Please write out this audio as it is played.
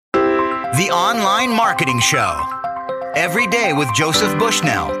The Online Marketing Show. Every day with Joseph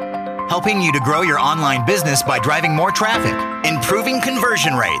Bushnell, helping you to grow your online business by driving more traffic, improving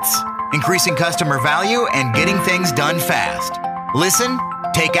conversion rates, increasing customer value, and getting things done fast. Listen,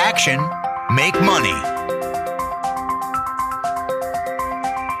 take action, make money.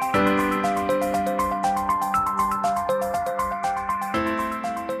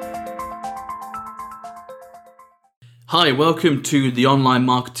 Hi, welcome to the Online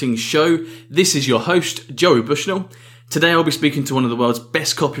Marketing Show. This is your host, Joey Bushnell. Today I'll be speaking to one of the world's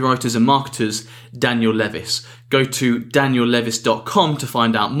best copywriters and marketers, Daniel Levis. Go to daniellevis.com to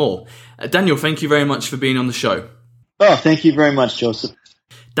find out more. Daniel, thank you very much for being on the show. Oh, thank you very much, Joseph.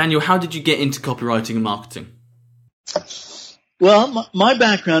 Daniel, how did you get into copywriting and marketing? Well, my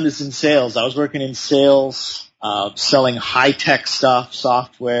background is in sales. I was working in sales, selling high-tech stuff,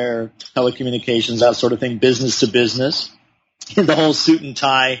 software, telecommunications, that sort of thing, business to business, the whole suit and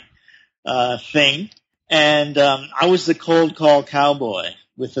tie thing. And I was the cold call cowboy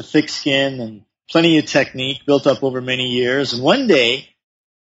with the thick skin and plenty of technique built up over many years. And one day,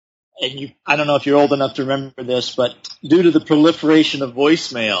 I don't know if you're old enough to remember this, but due to the proliferation of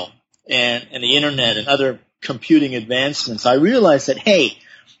voicemail and the internet and other computing advancements, I realized that, hey,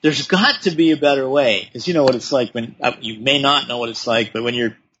 there's got to be a better way. Because you know what it's like when you may not know what it's like, but when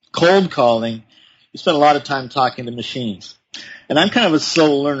you're cold calling, you spend a lot of time talking to machines. And I'm kind of a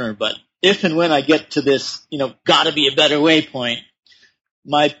slow learner, but if and when I get to this, gotta be a better way point,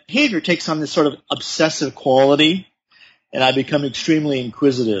 my behavior takes on this sort of obsessive quality, and I become extremely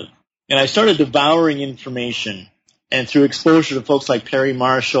inquisitive. And I started devouring information, and through exposure to folks like Perry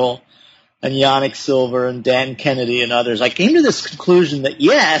Marshall and Yannick Silver and Dan Kennedy and others, I came to this conclusion that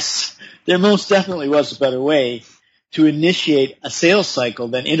yes, there most definitely was a better way to initiate a sales cycle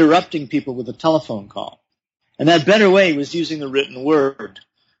than interrupting people with a telephone call. And that better way was using the written word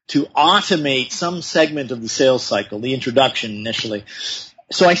to automate some segment of the sales cycle, the introduction initially.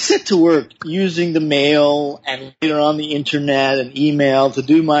 So I set to work using the mail and later on the internet and email to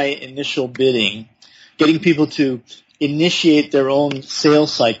do my initial bidding, getting people to initiate their own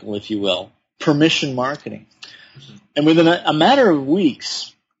sales cycle, if you will, permission marketing. And within a matter of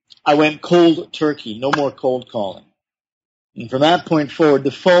weeks, I went cold turkey, no more cold calling. And from that point forward,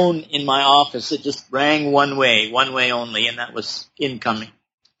 the phone in my office, it just rang one way only, and that was incoming.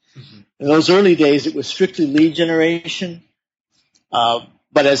 Mm-hmm. In those early days, it was strictly lead generation.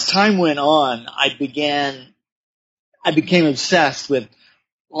 But as time went on, I became obsessed with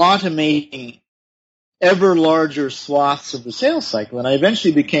automating ever larger swaths of the sales cycle. And I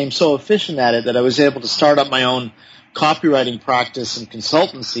eventually became so efficient at it that I was able to start up my own copywriting practice and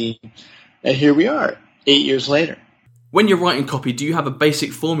consultancy. And here we are, 8 years later. When you're writing copy, do you have a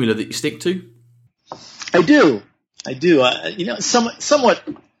basic formula that you stick to? I do. Somewhat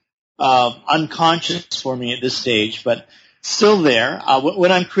unconscious for me at this stage, but still there.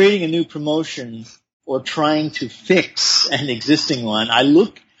 When I'm creating a new promotion or trying to fix an existing one, I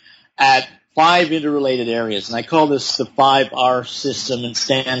look at 5 interrelated areas, and I call this the 5R system. It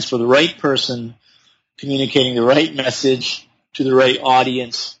stands for the right person communicating the right message to the right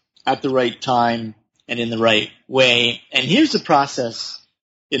audience at the right time and in the right way. And here's the process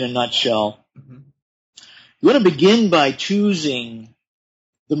in a nutshell. Mm-hmm. You want to begin by choosing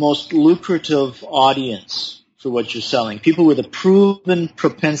the most lucrative audience for what you're selling, people with a proven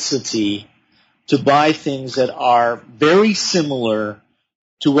propensity to buy things that are very similar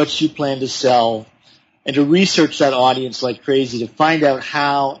to what you plan to sell, and to research that audience like crazy to find out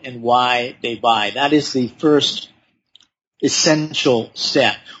how and why they buy. That is the first essential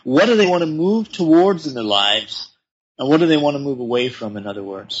step. What do they want to move towards in their lives, and what do they want to move away from, in other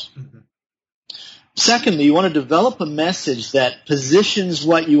words? Mm-hmm. Secondly, you want to develop a message that positions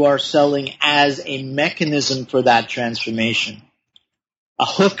what you are selling as a mechanism for that transformation. A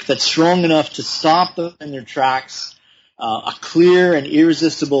hook that's strong enough to stop them in their tracks, a clear and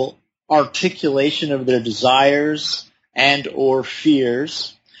irresistible articulation of their desires and or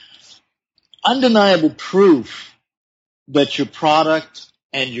fears, undeniable proof that your product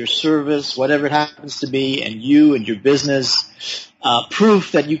and your service, whatever it happens to be, and you and your business,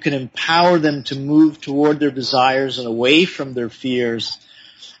 proof that you can empower them to move toward their desires and away from their fears,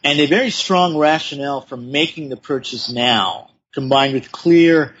 and a very strong rationale for making the purchase now, combined with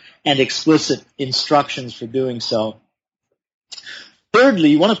clear and explicit instructions for doing so. Thirdly,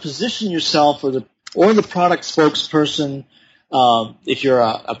 you want to position yourself or the product spokesperson. If you're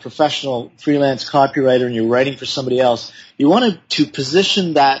a professional freelance copywriter and you're writing for somebody else, you want to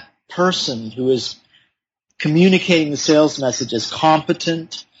position that person who is communicating the sales message as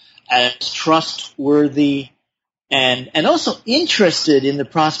competent, as trustworthy, and also interested in the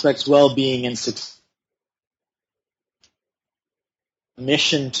prospect's well-being and success.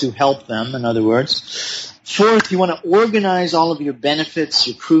 Mission to help them, in other words. Fourth, you want to organize all of your benefits,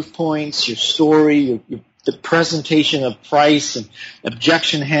 your proof points, your story, the presentation of price and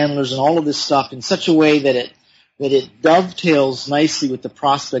objection handlers and all of this stuff in such a way that it dovetails nicely with the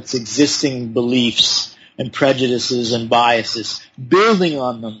prospect's existing beliefs and prejudices and biases, building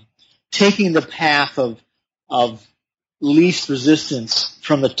on them, taking the path of least resistance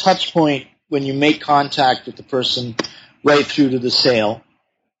from the touch point when you make contact with the person right through to the sale.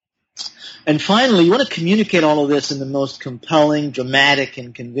 And finally, you want to communicate all of this in the most compelling, dramatic,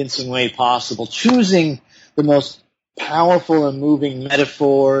 and convincing way possible, choosing the most powerful and moving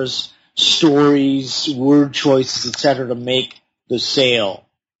metaphors, stories, word choices, etc., to make the sale.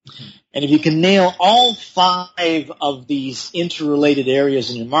 And if you can nail all 5 of these interrelated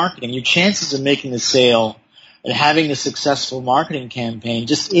areas in your marketing, your chances of making the sale and having a successful marketing campaign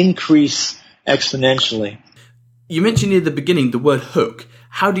just increase exponentially. You mentioned near the beginning the word hook.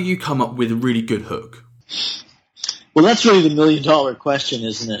 How do you come up with a really good hook? Well, that's really the million-dollar question,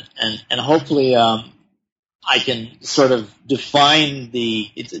 isn't it? And hopefully I can sort of define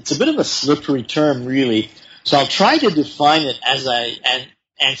it's a bit of a slippery term, really. So I'll try to define it as I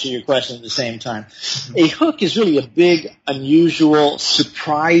answer your question at the same time. A hook is really a big, unusual,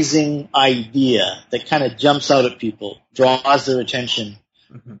 surprising idea that kind of jumps out at people, draws their attention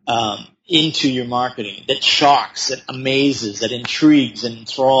into your marketing, that shocks, that amazes, that intrigues and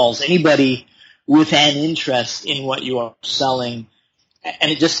enthralls anybody with an interest in what you are selling, and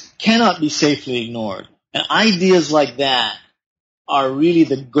it just cannot be safely ignored. And ideas like that are really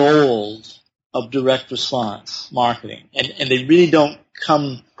the gold of direct response marketing, and they really don't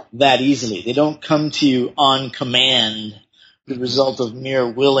come that easily. They don't come to you on command, the result of mere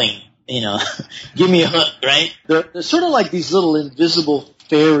willing, give me a hook, right? They're sort of like these little invisible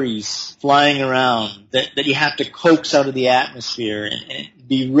fairies flying around that you have to coax out of the atmosphere and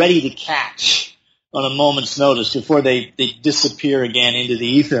be ready to catch on a moment's notice before they disappear again into the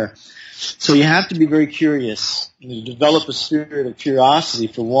ether. So you have to be very curious. You develop a spirit of curiosity,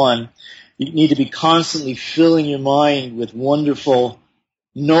 for one. You need to be constantly filling your mind with wonderful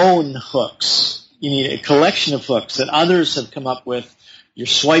known hooks. You need a collection of hooks that others have come up with. Your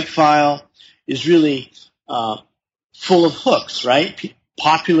swipe file is really full of hooks, right?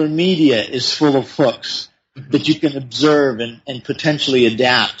 Popular media is full of hooks that you can observe and potentially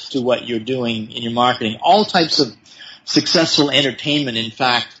adapt to what you're doing in your marketing. All types of successful entertainment, in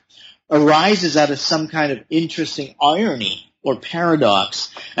fact, arises out of some kind of interesting irony or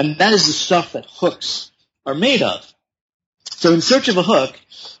paradox, and that is the stuff that hooks are made of. So in search of a hook,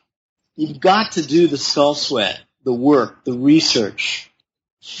 you've got to do the skull sweat, the work, the research,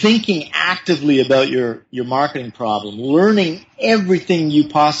 thinking actively about your marketing problem, learning everything you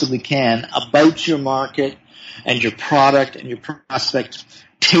possibly can about your market and your product and your prospect,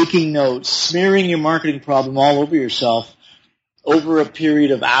 taking notes, smearing your marketing problem all over yourself over a period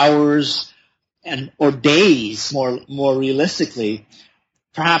of hours or days, more realistically,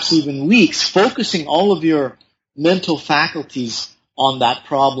 perhaps even weeks, focusing all of your mental faculties on that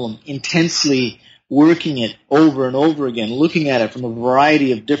problem, intensely working it over and over again, looking at it from a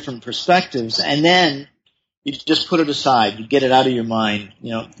variety of different perspectives, and then you just put it aside. You get it out of your mind.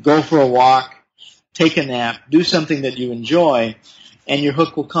 Go for a walk, take a nap, do something that you enjoy, and your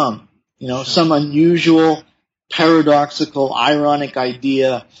hook will come. Some unusual, paradoxical, ironic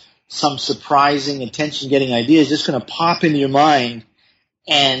idea, some surprising, attention-getting idea is just going to pop into your mind,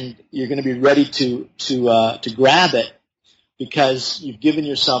 and you're going to be ready to grab it because you've given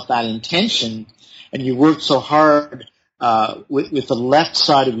yourself that intention, and you worked so hard with the left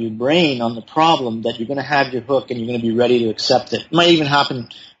side of your brain on the problem that you're going to have your hook and you're going to be ready to accept it. It might even happen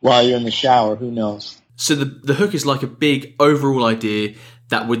while you're in the shower. Who knows? So the hook is like a big overall idea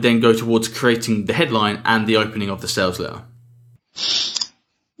that would then go towards creating the headline and the opening of the sales letter.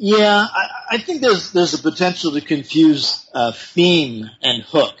 Yeah, I think there's a potential to confuse theme and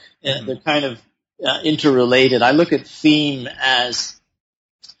hook. They're kind of interrelated. I look at theme as,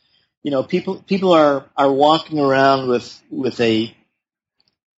 people are walking around with a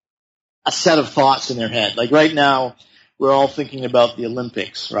set of thoughts in their head. Like right now, we're all thinking about the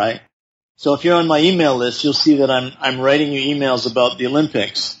Olympics, right? So if you're on my email list, you'll see that I'm writing you emails about the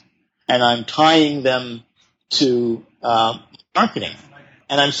Olympics, and I'm tying them to marketing,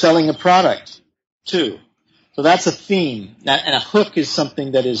 and I'm selling a product too. So that's a theme, and a hook is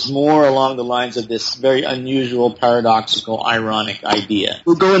something that is more along the lines of this very unusual, paradoxical, ironic idea.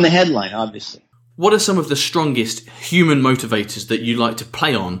 We'll go in the headline, obviously. What are some of the strongest human motivators that you like to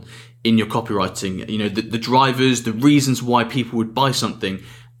play on in your copywriting? You know, the drivers, the reasons why people would buy something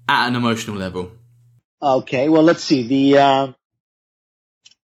at an emotional level. Okay, well, let's see. The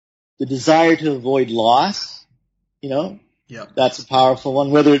desire to avoid loss, that's a powerful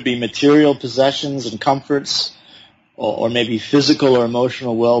one, whether it be material possessions and comforts, or maybe physical or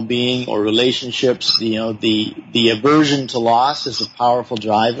emotional well-being or relationships. The aversion to loss is a powerful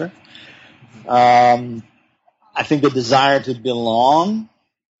driver. I think the desire to belong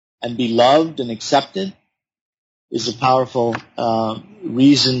and be loved and accepted is a powerful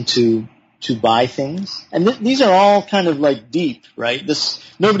reason to buy things. And these are all kind of like deep, right?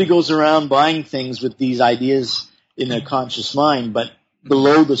 Nobody goes around buying things with these ideas in their conscious mind, but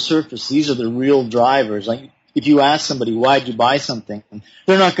below the surface, these are the real drivers. Like, if you ask somebody, why'd you buy something?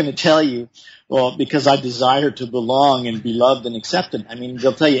 They're not going to tell you, well, because I desire to belong and be loved and accepted. I mean,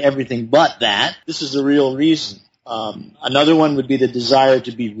 they'll tell you everything but that. This is the real reason. Another one would be the desire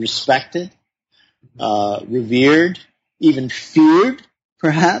to be respected, revered, even feared,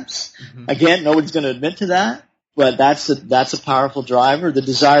 perhaps. Mm-hmm. Again, nobody's going to admit to that, but that's a powerful driver. The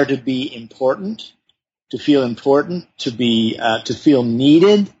desire to be important, to feel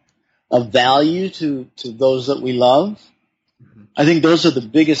needed, of value to those that we love. I think those are the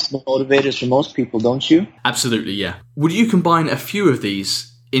biggest motivators for most people, don't you? Absolutely, yeah. Would you combine a few of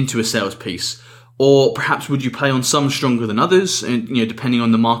these into a sales piece? Or perhaps would you play on some stronger than others, and, depending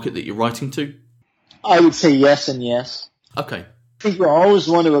on the market that you're writing to? I would say yes and yes. Okay. I think you always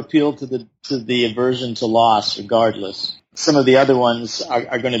want to appeal to the aversion to loss regardless. Some of the other ones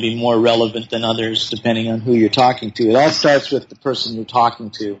are going to be more relevant than others depending on who you're talking to. It all starts with the person you're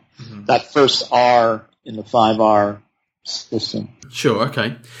talking to. Mm-hmm. That first R in the 5R system. Sure,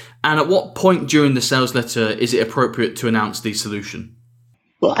 okay. And at what point during the sales letter is it appropriate to announce the solution?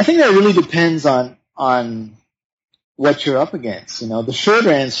 Well, I think that really depends on what you're up against. The short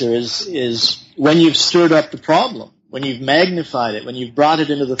answer is when you've stirred up the problem, when you've magnified it, when you've brought it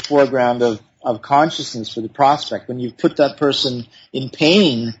into the foreground of consciousness for the prospect, when you've put that person in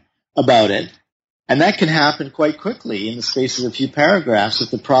pain about it. And that can happen quite quickly in the space of a few paragraphs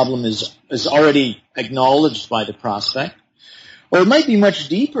if the problem is already acknowledged by the prospect. Or it might be much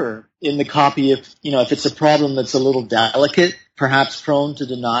deeper in the copy if it's a problem that's a little delicate, perhaps prone to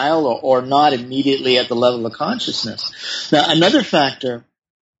denial, or not immediately at the level of consciousness. Now, another factor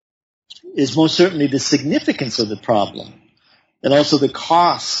is most certainly the significance of the problem, and also the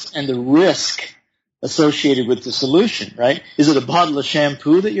cost and the risk associated with the solution, right? Is it a bottle of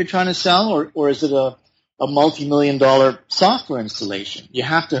shampoo that you're trying to sell, or is it a multi-million-dollar software installation? You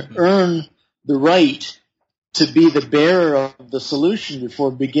have to earn the right to be the bearer of the solution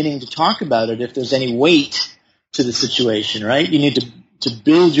before beginning to talk about it if there's any weight to the situation, right? You need to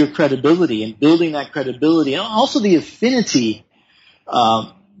build your credibility, and building that credibility, and also the affinity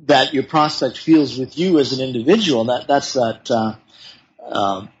that your prospect feels with you as an individual. That's the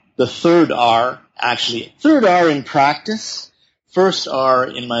third R, actually. Third R in practice, first R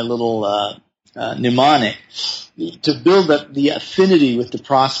in my little mnemonic, to build up the affinity with the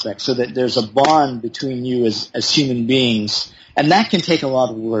prospect so that there's a bond between you as human beings. And that can take a lot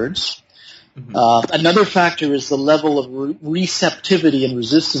of words. Mm-hmm. Another factor is the level of receptivity and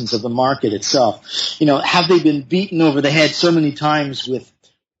resistance of the market itself. Have they been beaten over the head so many times with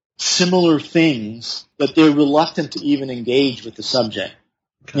similar things that they're reluctant to even engage with the subject?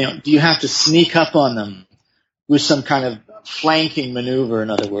 Okay. Do you have to sneak up on them with some kind of flanking maneuver, in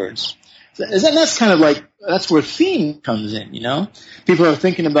other words? That's kind of like, that's where theme comes in, People are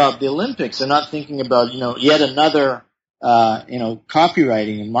thinking about the Olympics. They're not thinking about, yet another,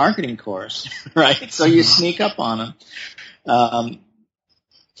 copywriting and marketing course, right? So you sneak up on them.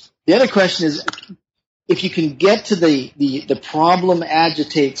 The other question is, if you can get to the problem,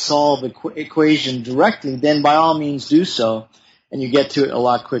 agitate, solve equation directly, then by all means do so, and you get to it a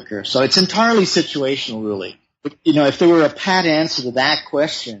lot quicker. So it's entirely situational, really. If there were a pat answer to that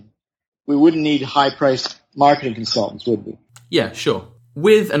question, we wouldn't need high-priced marketing consultants, would we? Yeah, sure.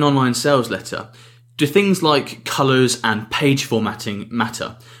 With an online sales letter, do things like colours and page formatting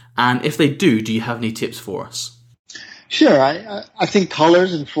matter? And if they do you have any tips for us? Sure. I think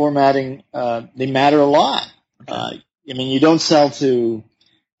colors and formatting, they matter a lot. You don't sell to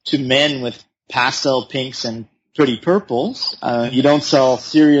men with pastel pinks and pretty purples. You don't sell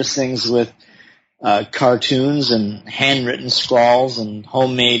serious things with cartoons and handwritten scrawls and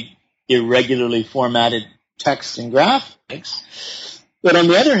homemade, irregularly formatted text and graphics. But on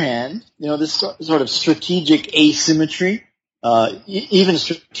the other hand, this sort of strategic asymmetry, even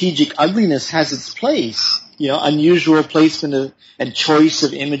strategic ugliness has its place. Unusual placement and choice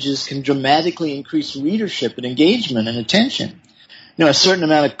of images can dramatically increase readership and engagement and attention. a certain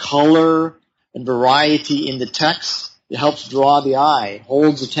amount of color and variety in the text. It helps draw the eye,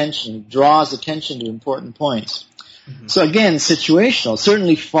 holds attention, draws attention to important points. Mm-hmm. So again, situational.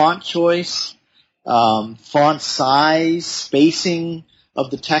 Certainly font choice, font size, spacing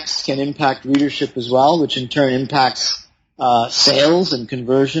of the text can impact readership as well, which in turn impacts sales and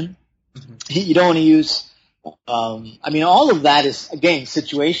conversion. Mm-hmm. You don't want to use all of that is, again,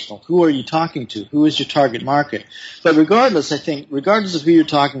 situational. Who are you talking to? Who is your target market? But regardless of who you're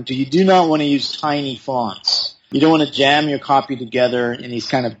talking to, you do not want to use tiny fonts. You don't want to jam your copy together in these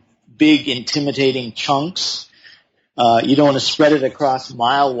kind of big, intimidating chunks. You don't want to spread it across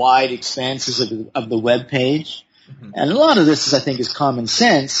mile-wide expanses of the web page. Mm-hmm. And a lot of this, I think, is common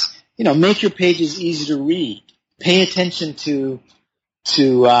sense. Make your pages easy to read. Pay attention to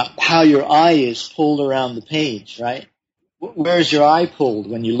how your eye is pulled around the page, right? Where's your eye pulled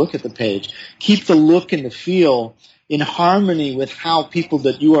when you look at the page? Keep the look and the feel in harmony with how people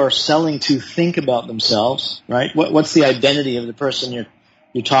that you are selling to think about themselves, right? What's the identity of the person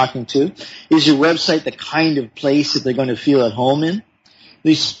you're talking to? Is your website the kind of place that they're going to feel at home in?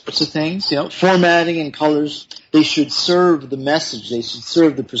 These sorts of things, formatting and colors, they should serve the message. They should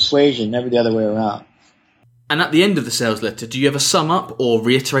serve the persuasion, never the other way around. And at the end of the sales letter, do you ever sum up or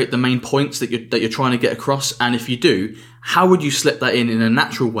reiterate the main points that you're trying to get across? And if you do, how would you slip that in a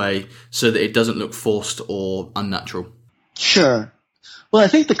natural way so that it doesn't look forced or unnatural? Sure. Well, I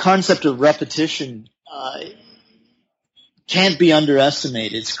think the concept of repetition can't be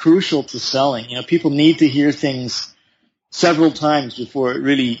underestimated. It's crucial to selling. People need to hear things several times before it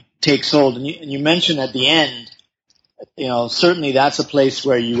really takes hold. And you mentioned at the end, certainly that's a place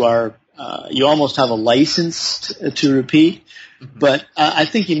where you are. You almost have a license to repeat, but I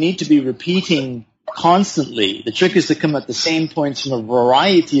think you need to be repeating constantly. The trick is to come at the same points from a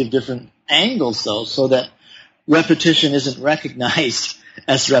variety of different angles, though, so that repetition isn't recognized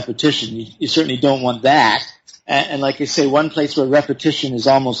as repetition. You certainly don't want that. And like I say, one place where repetition is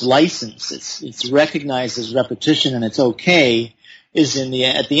almost licensed, it's recognized as repetition and it's okay, is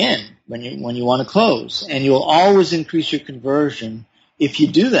at the end when you want to close, and you'll always increase your conversion. If you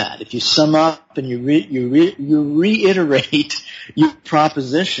do that, if you sum up and you reiterate your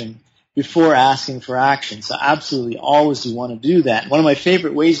proposition before asking for action. So absolutely always you want to do that. One of my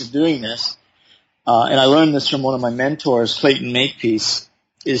favorite ways of doing this, and I learned this from one of my mentors, Clayton Makepeace,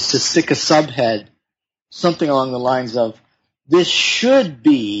 is to stick a subhead, something along the lines of, this should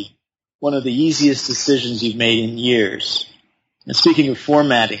be one of the easiest decisions you've made in years. And speaking of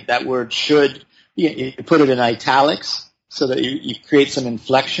formatting, that word should, you put it in italics, so that you create some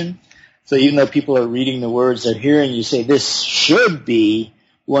inflection. So even though people are reading the words they're hearing, you say, this should be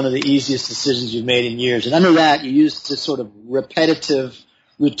one of the easiest decisions you've made in years. And under that, you use this sort of repetitive,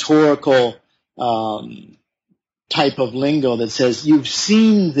 rhetorical type of lingo that says, you've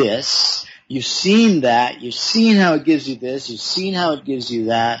seen this, you've seen that, you've seen how it gives you this, you've seen how it gives you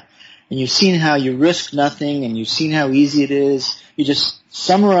that, and you've seen how you risk nothing, and you've seen how easy it is. You just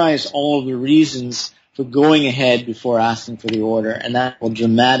summarize all of the reasons for going ahead before asking for the order, and that will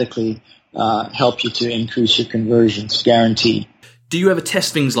dramatically help you to increase your conversions, guaranteed. Do you ever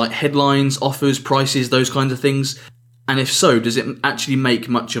test things like headlines, offers, prices, those kinds of things? And if so, does it actually make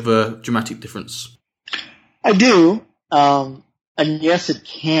much of a dramatic difference? I do, and yes, it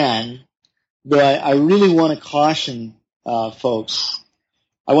can, but I really want to caution folks.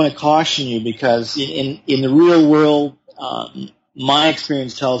 I want to caution you because in the real world, my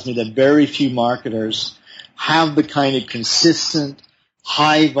experience tells me that very few marketers have the kind of consistent,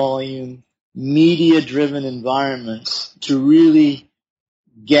 high-volume, media-driven environments to really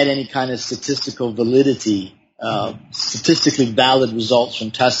get any kind of statistical validity, statistically valid results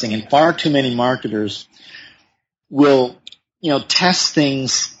from testing. And far too many marketers will, test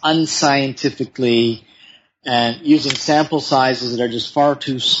things unscientifically and using sample sizes that are just far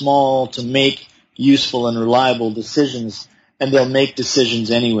too small to make useful and reliable decisions. And they'll make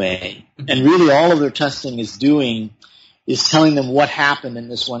decisions anyway. And really all of their testing is doing is telling them what happened in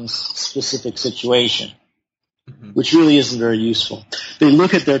this one specific situation, which really isn't very useful. They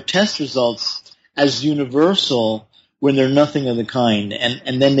look at their test results as universal when they're nothing of the kind,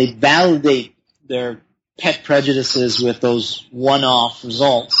 and then they validate their pet prejudices with those one-off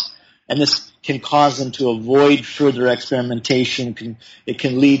results. And this can cause them to avoid further experimentation. It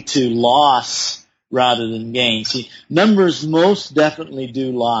can lead to loss rather than gain. See, numbers most definitely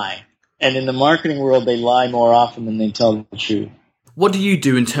do lie. And in the marketing world, they lie more often than they tell the truth. What do you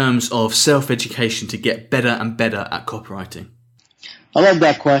do in terms of self-education to get better and better at copywriting? I love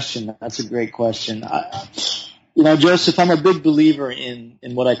that question. That's a great question. Joseph, I'm a big believer in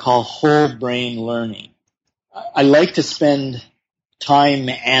what I call whole brain learning. I like to spend time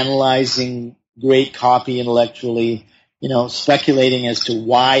analyzing great copy intellectually, speculating as to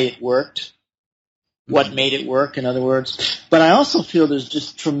why it worked, what made it work, in other words. But I also feel there's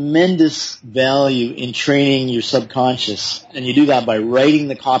just tremendous value in training your subconscious, and you do that by writing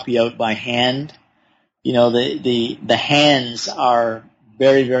the copy out by hand. The hands are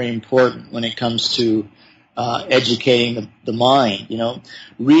very, very important when it comes to educating the mind.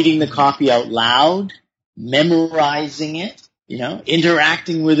 Reading the copy out loud, memorizing it,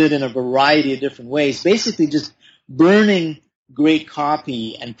 interacting with it in a variety of different ways, basically just burning great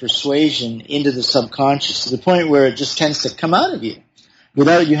copy and persuasion into the subconscious to the point where it just tends to come out of you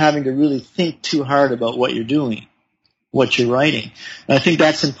without you having to really think too hard about what you're doing, what you're writing. And I think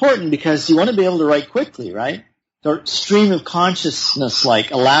that's important because you want to be able to write quickly, right? Or stream of consciousness,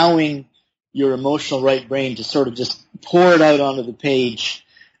 like allowing your emotional right brain to sort of just pour it out onto the page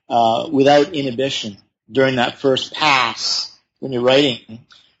without inhibition during that first pass when you're writing.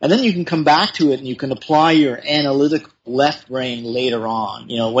 And then you can come back to it and you can apply your analytical left brain later on,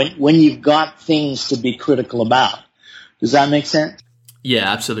 when you've got things to be critical about. Does that make sense?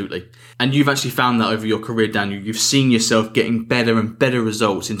 Yeah, absolutely. And you've actually found that over your career, Daniel. You've seen yourself getting better and better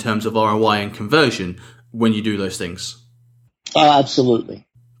results in terms of ROI and conversion when you do those things. Absolutely.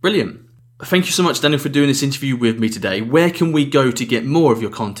 Brilliant. Thank you so much, Daniel, for doing this interview with me today. Where can we go to get more of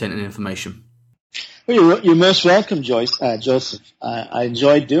your content and information? Well, you're most welcome, Joseph. I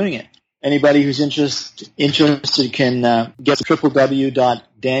enjoyed doing it. Anybody who's interested can get to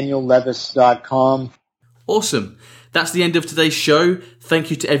www.daniellevis.com. Awesome. That's the end of today's show.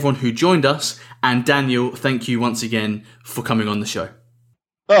 Thank you to everyone who joined us. And Daniel, thank you once again for coming on the show.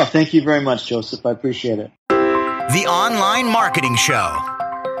 Oh, thank you very much, Joseph. I appreciate it. The Online Marketing Show.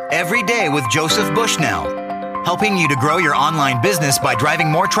 Every day with Joseph Bushnell. Helping you to grow your online business by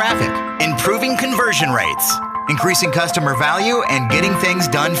driving more traffic, improving conversion rates, increasing customer value, and getting things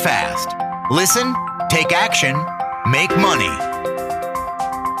done fast. Listen, take action, make money.